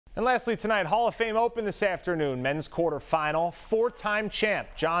And lastly tonight, Hall of Fame Open this afternoon. Men's quarterfinal. Four-time champ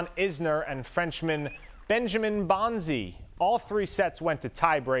John Isner and Frenchman Benjamin Bonzi. All three sets went to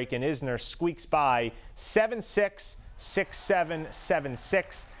tiebreak, and Isner squeaks by 7-6, 6-7,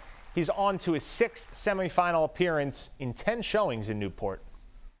 7-6. He's on to his sixth semifinal appearance in 10 showings in Newport.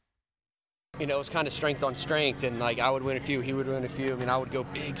 You know, it was kind of strength on strength, and like I would win a few, he would win a few. I mean, I would go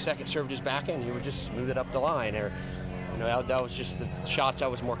big second serve to his backhand, he would just smooth it up the line. Or, you know, that was just the shots I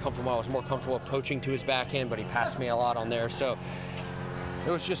was more comfortable. I was more comfortable approaching to his backhand, but he passed me a lot on there. So it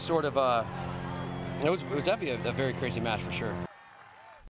was just sort of it was definitely a very crazy match for sure.